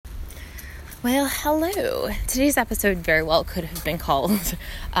Well, hello. Today's episode very well could have been called,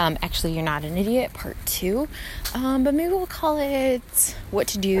 Actually, You're Not an Idiot, Part 2. But maybe we'll call it What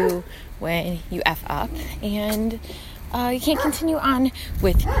to Do When You F Up and you can't continue on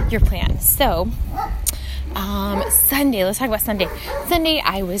with your plan. So, Sunday, let's talk about Sunday. Sunday,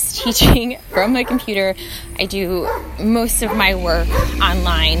 I was teaching from my computer. I do most of my work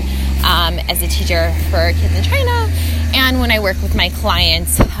online as a teacher for kids in China. And when I work with my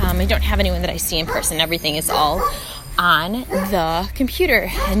clients, I don't have anyone that I see in person. Everything is all on the computer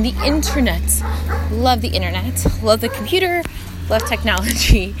and the internet. Love the internet, love the computer, love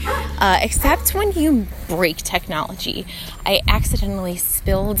technology, except when you break technology. I accidentally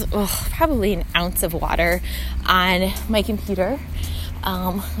spilled probably an ounce of water on my computer,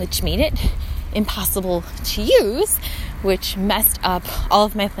 which made it impossible to use, which messed up all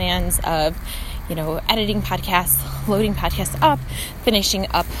of my plans of editing podcasts, loading podcasts up, finishing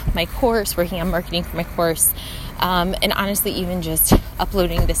up my course, working on marketing for my course, and honestly, even just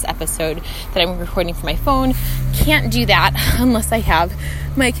uploading this episode that I'm recording from my phone. Can't do that unless I have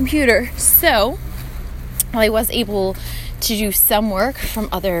my computer. So, while I was able to do some work from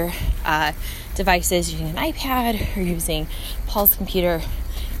other devices, using an iPad or using Paul's computer,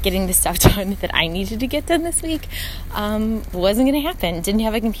 getting the stuff done that I needed to get done this week wasn't going to happen. Didn't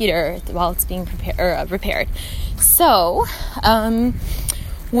have a computer while it's being repaired. So,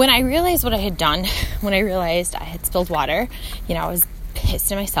 when I realized what I had done, when I realized I had spilled water, I was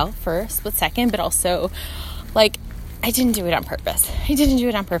pissed at myself for a split second, but also, I didn't do it on purpose.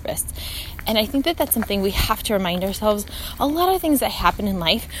 And I think that that's something we have to remind ourselves. A lot of things that happen in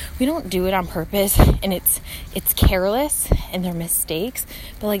life, we don't do it on purpose, and it's careless, and they're mistakes.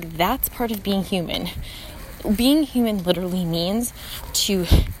 But that's part of being human. Being human literally means to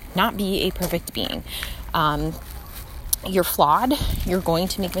not be a perfect being. You're flawed. You're going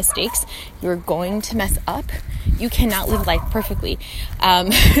to make mistakes. You're going to mess up. You cannot live life perfectly.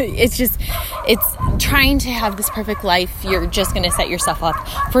 It's trying to have this perfect life. You're just going to set yourself up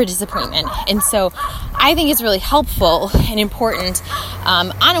for a disappointment. And so I think it's really helpful and important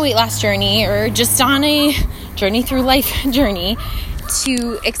on a weight loss journey or just on a journey through life journey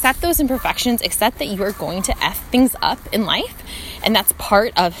to accept those imperfections, accept that you are going to F things up in life. And that's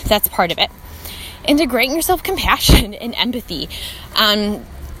part of it. And to grant yourself compassion and empathy.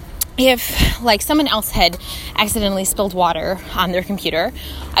 If someone else had accidentally spilled water on their computer,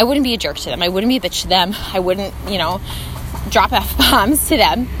 I wouldn't be a jerk to them. I wouldn't be a bitch to them. I wouldn't, drop F-bombs to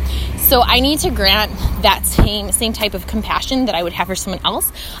them. So I need to grant that same type of compassion that I would have for someone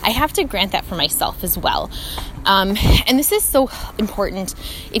else. I have to grant that for myself as well. And this is so important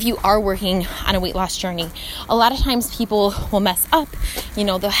if you are working on a weight loss journey. A lot of times people will mess up.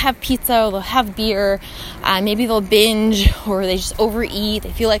 They'll have pizza, they'll have beer, maybe they'll binge, or they just overeat,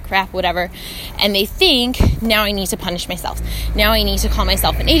 they feel like crap, whatever. And they think, now I need to punish myself. Now I need to call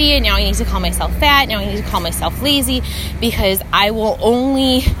myself an idiot. Now I need to call myself fat. Now I need to call myself lazy because I will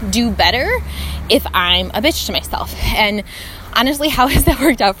only do better if I'm a bitch to myself. And honestly, how has that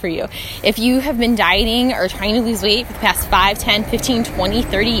worked out for you? If you have been dieting or trying to lose weight for the past 5, 10, 15, 20,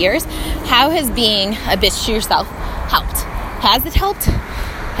 30 years, how has being a bitch to yourself helped? Has it helped?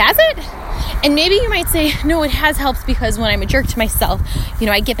 Has it? And maybe you might say, no, it has helped because when I'm a jerk to myself,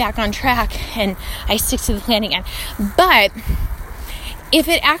 I get back on track and I stick to the plan again. But if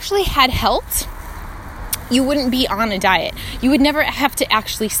it actually had helped, you wouldn't be on a diet. You would never have to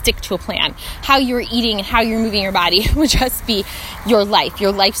actually stick to a plan. How you're eating and how you're moving your body would just be your life,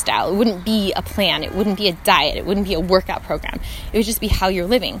 your lifestyle. It wouldn't be a plan. It wouldn't be a diet. It wouldn't be a workout program. It would just be how you're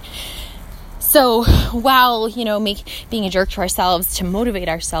living. So while, being a jerk to ourselves to motivate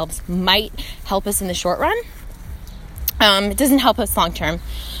ourselves might help us in the short run, it doesn't help us long term.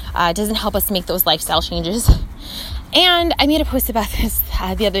 It doesn't help us make those lifestyle changes. And I made a post about this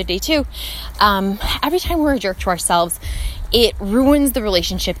the other day too. Every time we're a jerk to ourselves, it ruins the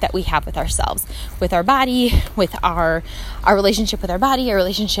relationship that we have with ourselves, with our body, with our relationship with our body, our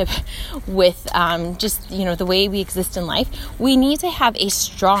relationship with the way we exist in life. We need to have a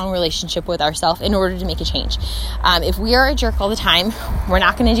strong relationship with ourselves in order to make a change. If we are a jerk all the time, we're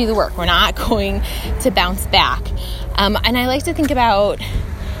not going to do the work. We're not going to bounce back. And I like to think about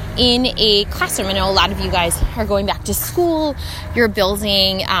in a classroom. I know a lot of you guys are going back to school. You're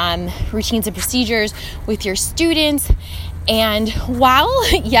building routines and procedures with your students. And while,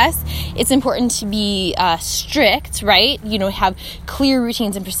 yes, it's important to be strict, right? Have clear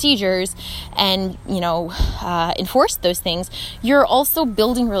routines and procedures and, enforce those things. You're also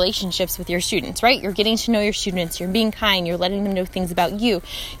building relationships with your students, right? You're getting to know your students. You're being kind. You're letting them know things about you.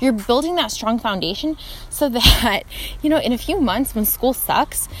 You're building that strong foundation so that, in a few months when school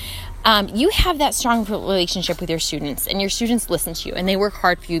sucks, you have that strong relationship with your students, and your students listen to you and they work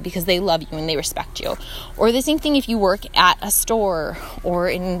hard for you because they love you and they respect you. Or the same thing if you work at a store or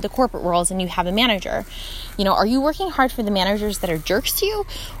in the corporate world and you have a manager. Are you working hard for the managers that are jerks to you,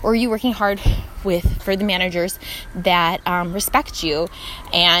 or are you working hard for the managers that respect you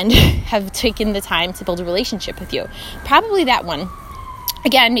and have taken the time to build a relationship with you? Probably that one.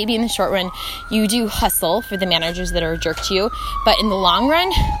 Again, maybe in the short run, you do hustle for the managers that are a jerk to you. But in the long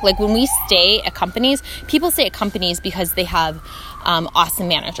run, like when we stay at companies, people stay at companies because they have awesome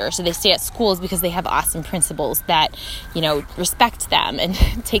managers. So they stay at schools because they have awesome principals that, respect them and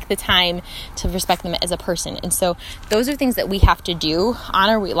take the time to respect them as a person. And so those are things that we have to do on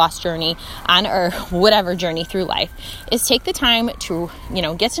our weight loss journey, on our whatever journey through life, is take the time to,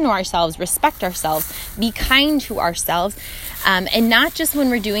 get to know ourselves, respect ourselves, be kind to ourselves. And not just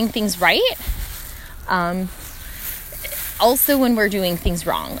when we're doing things right, also when we're doing things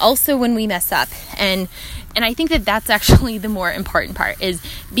wrong, also when we mess up. And I think that that's actually the more important part, is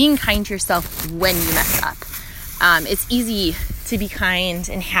being kind to yourself when you mess up. It's easy to be kind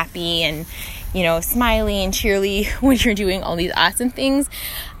and happy and, smiley and cheerly when you're doing all these awesome things.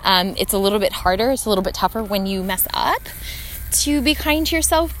 It's a little bit harder. It's a little bit tougher when you mess up to be kind to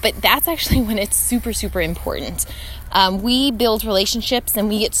yourself, but that's actually when it's super, super important. We build relationships and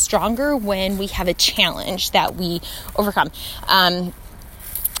we get stronger when we have a challenge that we overcome.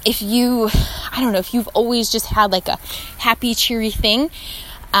 If you've always just had like a happy, cheery thing,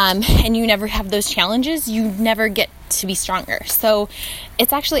 and you never have those challenges, you never get to be stronger. So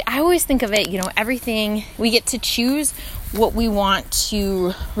it's actually, I always think of it, everything, we get to choose what we want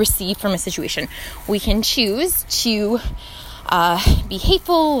to receive from a situation. We can choose to be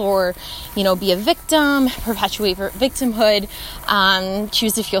hateful or, be a victim, perpetuate victimhood,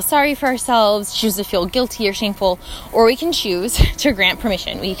 choose to feel sorry for ourselves, choose to feel guilty or shameful, or we can choose to grant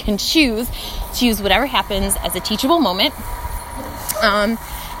permission. We can choose to use whatever happens as a teachable moment.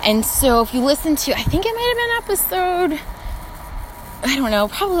 And so if you listen to, I think it might have been episode, I don't know,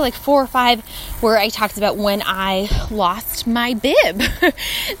 probably like 4 or 5, where I talked about when I lost my bib.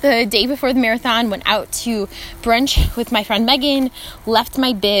 The day before the marathon, went out to brunch with my friend Megan, left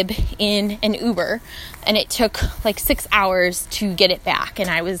my bib in an Uber, and it took like 6 hours to get it back. And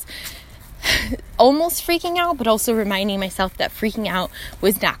I was almost freaking out, but also reminding myself that freaking out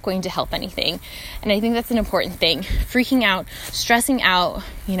was not going to help anything. And I think that's an important thing. Freaking out, stressing out,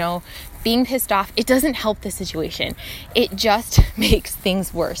 being pissed off, it doesn't help the situation. It just makes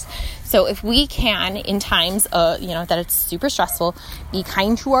things worse. So if we can, in times, that it's super stressful, be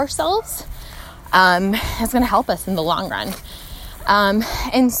kind to ourselves, that's going to help us in the long run.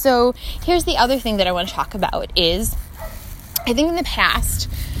 And so here's the other thing that I want to talk about is, I think in the past,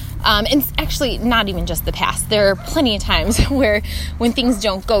 and actually not even just the past, there are plenty of times where when things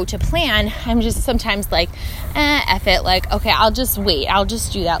don't go to plan, I'm just sometimes like, F it, like, okay, I'll just wait. I'll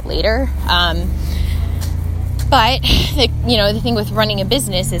just do that later. But the thing with running a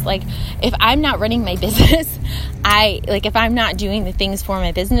business is like, if I'm not running my business, if I'm not doing the things for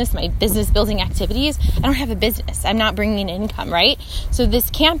my business building activities, I don't have a business. I'm not bringing in income, right? So this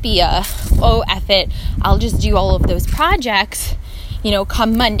can't be F it, I'll just do all of those projects,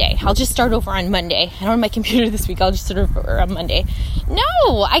 come Monday. I'll just start over on Monday. I don't have my computer this week. I'll just start over on Monday.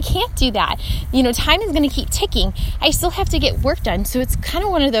 No, I can't do that. Time is going to keep ticking. I still have to get work done. So it's kind of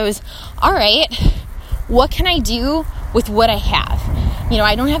one of those, all right, what can I do with what I have?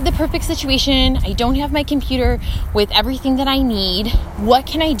 I don't have the perfect situation. I don't have my computer with everything that I need. What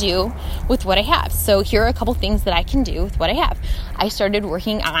can I do with what I have? So here are a couple things that I can do with what I have. I started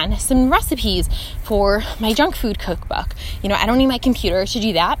working on some recipes for my junk food cookbook. I don't need my computer to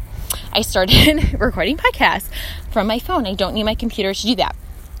do that. I started recording podcasts from my phone. I don't need my computer to do that.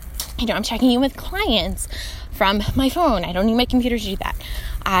 I'm checking in with clients from my phone. I don't need my computer to do that.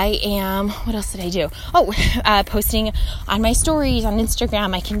 What else did I do? Posting on my stories on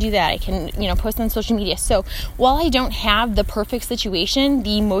Instagram. I can do that. I can, post on social media. So while I don't have the perfect situation,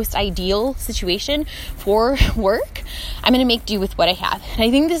 the most ideal situation for work, I'm going to make do with what I have. And I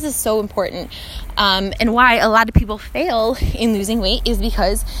think this is so important. And why a lot of people fail in losing weight is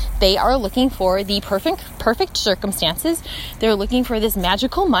because they are looking for the perfect circumstances. They're looking for this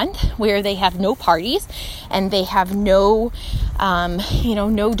magical month where they have no parties and they have no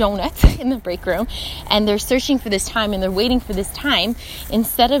donuts in the break room, and they're searching for this time and they're waiting for this time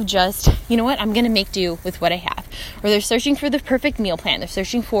instead of just, I'm going to make do with what I have. Or they're searching for the perfect meal plan. They're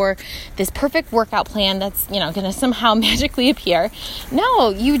searching for this perfect workout plan that's, going to somehow magically appear. No,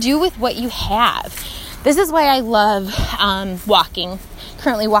 you do with what you have. This is why I love walking.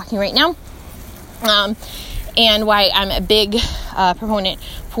 Currently walking right now. And why I'm a big proponent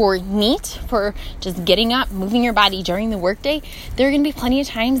for NEAT, for just getting up, moving your body during the workday, there are going to be plenty of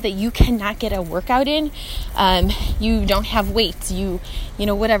times that you cannot get a workout in. You don't have weights, you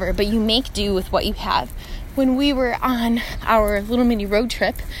know, whatever, but you make do with what you have. When we were on our little mini road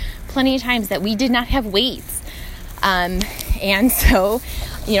trip, plenty of times that we did not have weights. And so,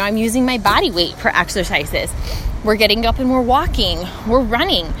 you know, I'm using my body weight for exercises. We're getting up and we're walking, we're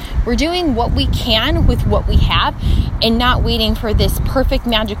running, we're doing what we can with what we have and not waiting for this perfect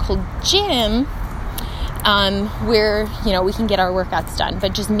magical gym where, you know, we can get our workouts done,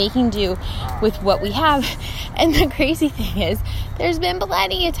 but just making do with what we have. And the crazy thing is, there's been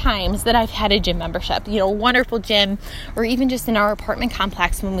plenty of times that I've had a gym membership, you know, wonderful gym, or even just in our apartment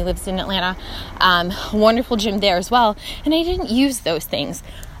complex when we lived in Atlanta, wonderful gym there as well. And I didn't use those things.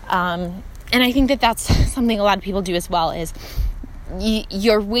 And I think that that's something a lot of people do as well, is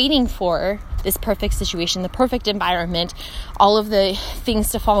you're waiting for this perfect situation, the perfect environment, all of the things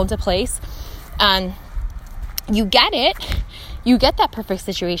to fall into place. You get it. You get that perfect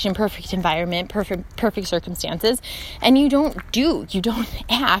situation, perfect environment, perfect circumstances, and you don't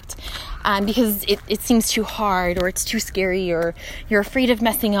act because it seems too hard, or it's too scary, or you're afraid of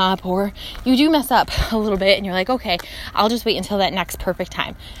messing up, or you do mess up a little bit and you're like, okay, I'll just wait until that next perfect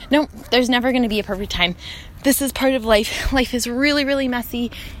time. No, there's never going to be a perfect time. This is part of life. Life is really, really messy.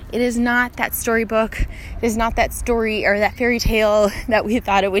 It is not that storybook. It is not that story or that fairy tale that we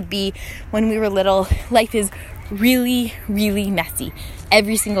thought it would be when we were little. Life is really, really messy.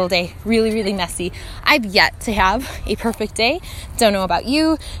 Every single day, really, really messy. I've yet to have a perfect day. Don't know about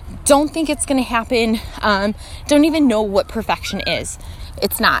you. Don't think it's going to happen. Don't even know what perfection is.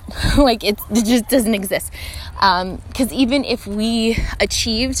 It's not. Like, it just doesn't exist. Because even if we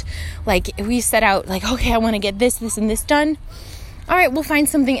achieved, like, if we set out, like, okay, I want to get this, and this done. All right, we'll find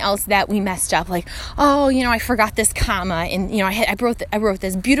something else that we messed up. Like, oh, you know, I forgot this comma, and, you know, I wrote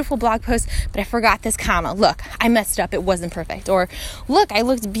this beautiful blog post, but I forgot this comma. Look, I messed up. It wasn't perfect. Or, look, I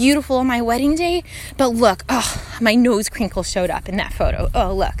looked beautiful on my wedding day, but look, oh, my nose crinkle showed up in that photo.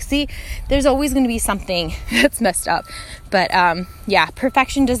 Oh, look, see, there's always going to be something that's messed up. But, yeah,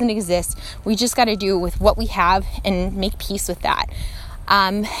 perfection doesn't exist. We just got to do with what we have and make peace with that.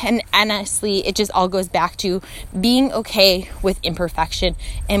 And honestly, it just all goes back to being okay with imperfection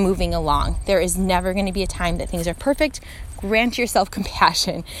and moving along. There is never going to be a time that things are perfect. Grant yourself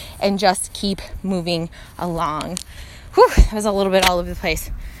compassion and just keep moving along. Whew, that was a little bit all over the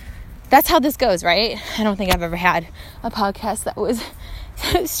place. That's how this goes, right? I don't think I've ever had a podcast that was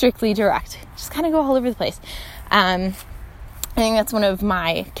strictly direct. Just kind of go all over the place. I think that's one of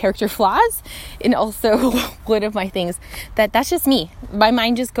my character flaws, and also one of my things that's just me. My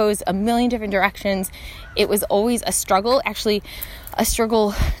mind just goes a million different directions. It was always a struggle, actually a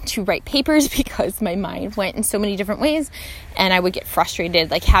struggle to write papers because my mind went in so many different ways, and I would get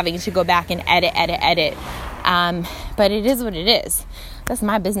frustrated, like having to go back and edit. But it is what it is. That's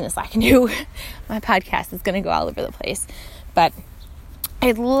my business. I can do. My podcast is going to go all over the place, but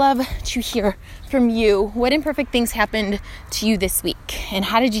I'd love to hear from you. What imperfect things happened to you this week, and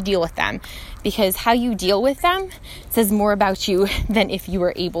how did you deal with them? Because how you deal with them says more about you than if you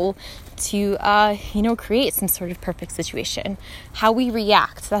were able to, create some sort of perfect situation. How we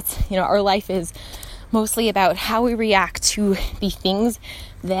react. That's, our life is mostly about how we react to the things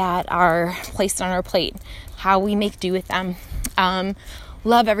that are placed on our plate, how we make do with them.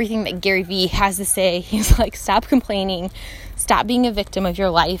 Love everything that Gary Vee has to say. He's like, stop complaining, stop being a victim of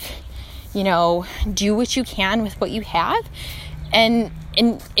your life, do what you can with what you have. And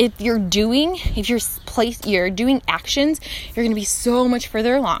if you're doing actions, you're going to be so much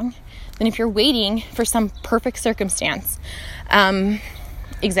further along than if you're waiting for some perfect circumstance. You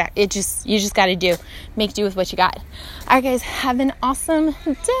just got to make do with what you got. All right, guys, have an awesome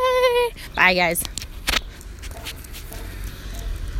day. Bye, guys.